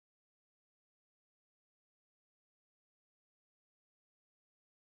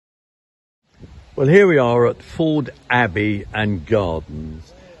Well, here we are at Forde Abbey and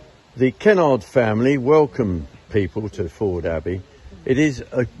Gardens. The Kennard family welcome people to Forde Abbey. It is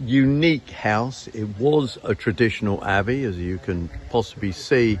a unique house. It was a traditional abbey, as you can possibly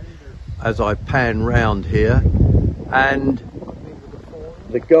see as I pan round here. And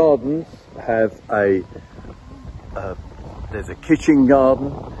the gardens have there's a kitchen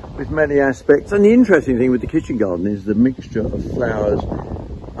garden with many aspects. And the interesting thing with the kitchen garden is the mixture of flowers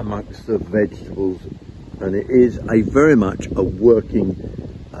amongst the vegetables, and it is very much a working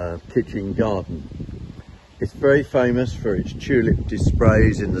kitchen garden. It's very famous for its tulip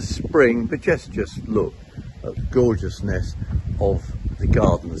displays in the spring, but just look at the gorgeousness of the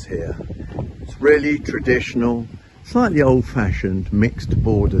gardens here. It's really traditional, slightly old-fashioned mixed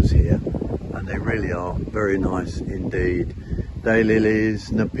borders here, and they really are very nice indeed.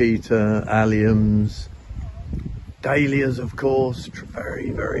 Daylilies, nepeta, alliums, dahlias, of course,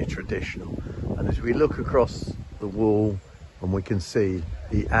 very traditional. And as we look across the wall, and we can see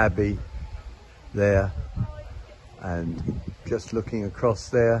the abbey there, and just looking across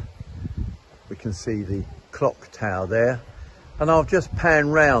there, we can see the clock tower there. And I'll just pan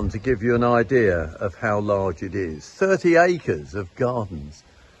round to give you an idea of how large it is. 30 acres of gardens,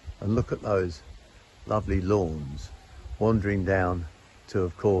 and look at those lovely lawns wandering down to,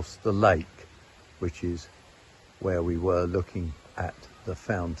 of course, the lake, which is where we were looking at the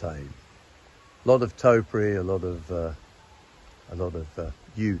fountain. A lot of topiary, a lot of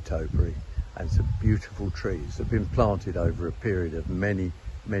yew topiary, and some beautiful trees that have been planted over a period of many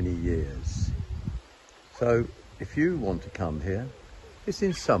years. So if you want to come here, it's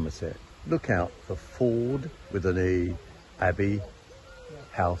in Somerset. Look out for Forde with an E, Abbey,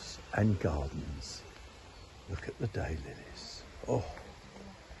 House and Gardens. Look at the daylilies. Oh,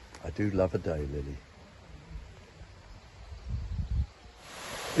 I do love a daylily.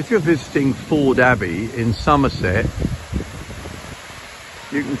 If you're visiting Forde Abbey in Somerset,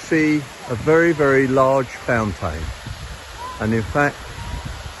 you can see a very large fountain. And in fact,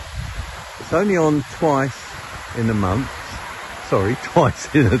 it's only on twice in a month. Sorry,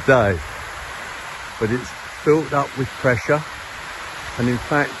 twice in a day. But it's built up with pressure. And in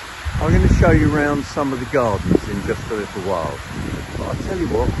fact, I'm going to show you around some of the gardens in just a little while. But I'll tell you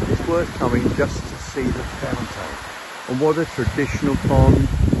what, it's worth coming just to see the fountain. And what a traditional pond.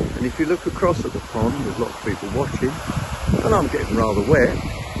 And if you look across at the pond, there's lots of people watching, and I'm getting rather wet,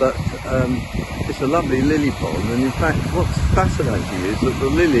 but it's a lovely lily pond. And in fact, what's fascinating is that the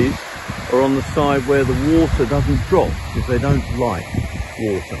lilies are on the side where the water doesn't drop, because they don't like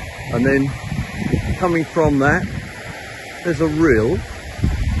water. And then coming from that, there's a rill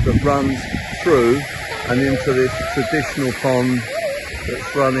that runs through and into this traditional pond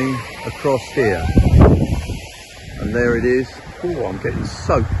that's running across here. And there it is. Oh, I'm getting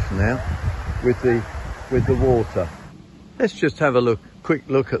soaked now with the water. Let's just have a quick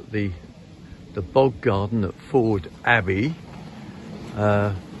look at the bog garden at Forde Abbey.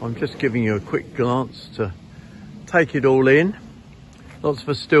 I'm just giving you a quick glance to take it all in. Lots of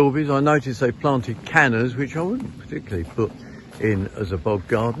astilbes. I noticed they planted cannas, which I wouldn't particularly put in as a bog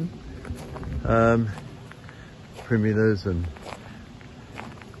garden. Primulas, and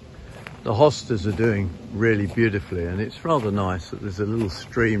the hostas are doing really beautifully, and it's rather nice that there's a little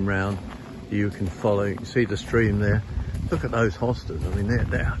stream round you can follow. You can see the stream there. Look at those hostas. I mean,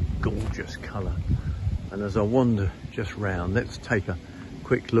 they're a gorgeous colour. And as I wander just round, let's take a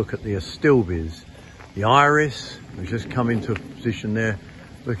quick look at the astilbes. The iris, we've just come into a position there,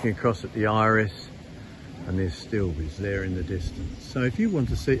 looking across at the iris, and the astilbes there in the distance. So if you want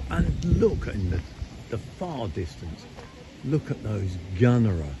to see, and look in the far distance, look at those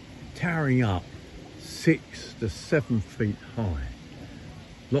gunnera, towering up 6 to 7 feet high.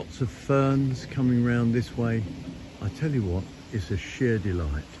 Lots of ferns coming round this way. I tell you what, it's a sheer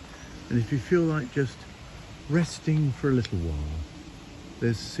delight. And if you feel like just resting for a little while,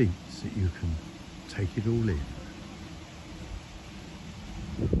 there's seats that you can take it all in.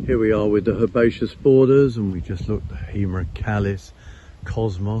 Here we are with the herbaceous borders, and we just looked at Hemerocallis,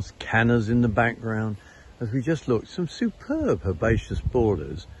 Cosmos, cannas in the background. As we just looked, some superb herbaceous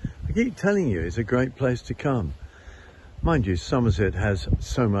borders. I keep telling you, it's a great place to come. Mind you, Somerset has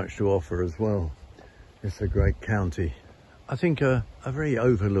so much to offer as well. It's a great county. I think a very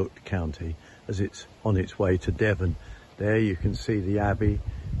overlooked county, as it's on its way to Devon. There you can see the Abbey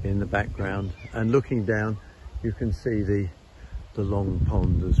in the background, and looking down you can see the long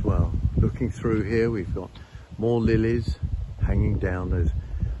pond as well. Looking through here, we've got more lilies hanging down, those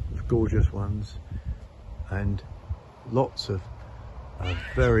gorgeous ones, and lots of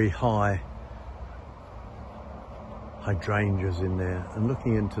very high hydrangeas in there, and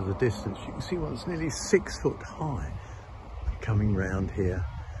looking into the distance you can see one's nearly 6 foot high coming round here.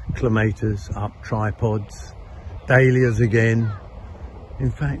 Clematis up, tripods, dahlias again. In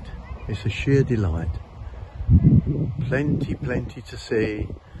fact, it's a sheer delight. Plenty to see,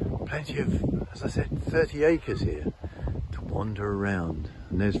 plenty of, as I said, 30 acres here to wander around.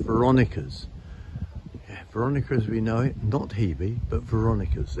 And there's veronicas. Yeah, Veronica as we know it, not Hebe, but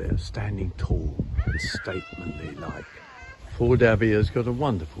Veronicas there, standing tall and stately like. Forde Abbey has got a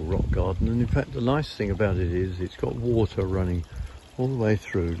wonderful rock garden, and in fact the nice thing about it is it's got water running all the way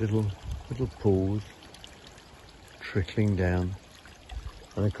through, little pools trickling down.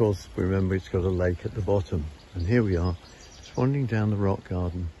 And of course, remember, it's got a lake at the bottom. And here we are, just wandering down the rock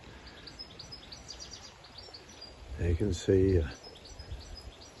garden. There you can see,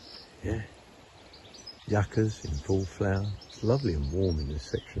 yuccas in full flower. It's lovely and warm in this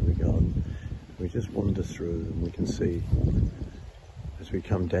section of the garden. We just wander through and we can see, as we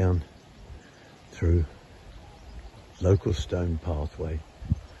come down through local stone pathway,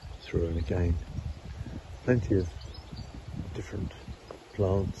 through and again, plenty of different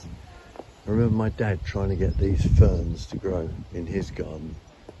plants. I remember my dad trying to get these ferns to grow in his garden.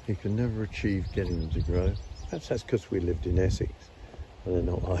 He could never achieve getting them to grow. Perhaps that's because we lived in Essex and they're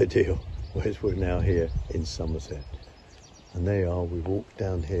not ideal, whereas we're now here in Somerset. And there you are, we walked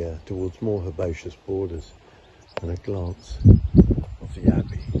down here towards more herbaceous borders, and a glance of the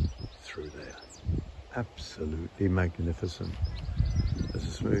Abbey through there. Absolutely magnificent. There's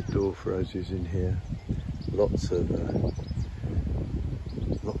a smooth dwarf roses in here, lots of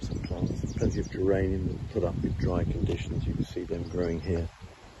plants, plenty of geranium that put up with dry conditions. You can see them growing here.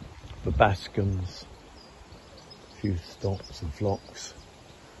 Verbascums, a few stocks and phlox.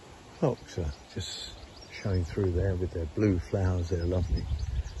 Phlox are just showing through there with their blue flowers. They're lovely,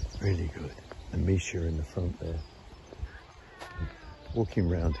 really good. And Misha in the front there.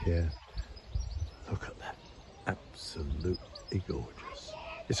 Walking around here, look at that, absolutely gorgeous.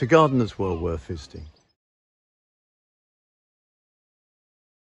 It's a garden that's well worth visiting.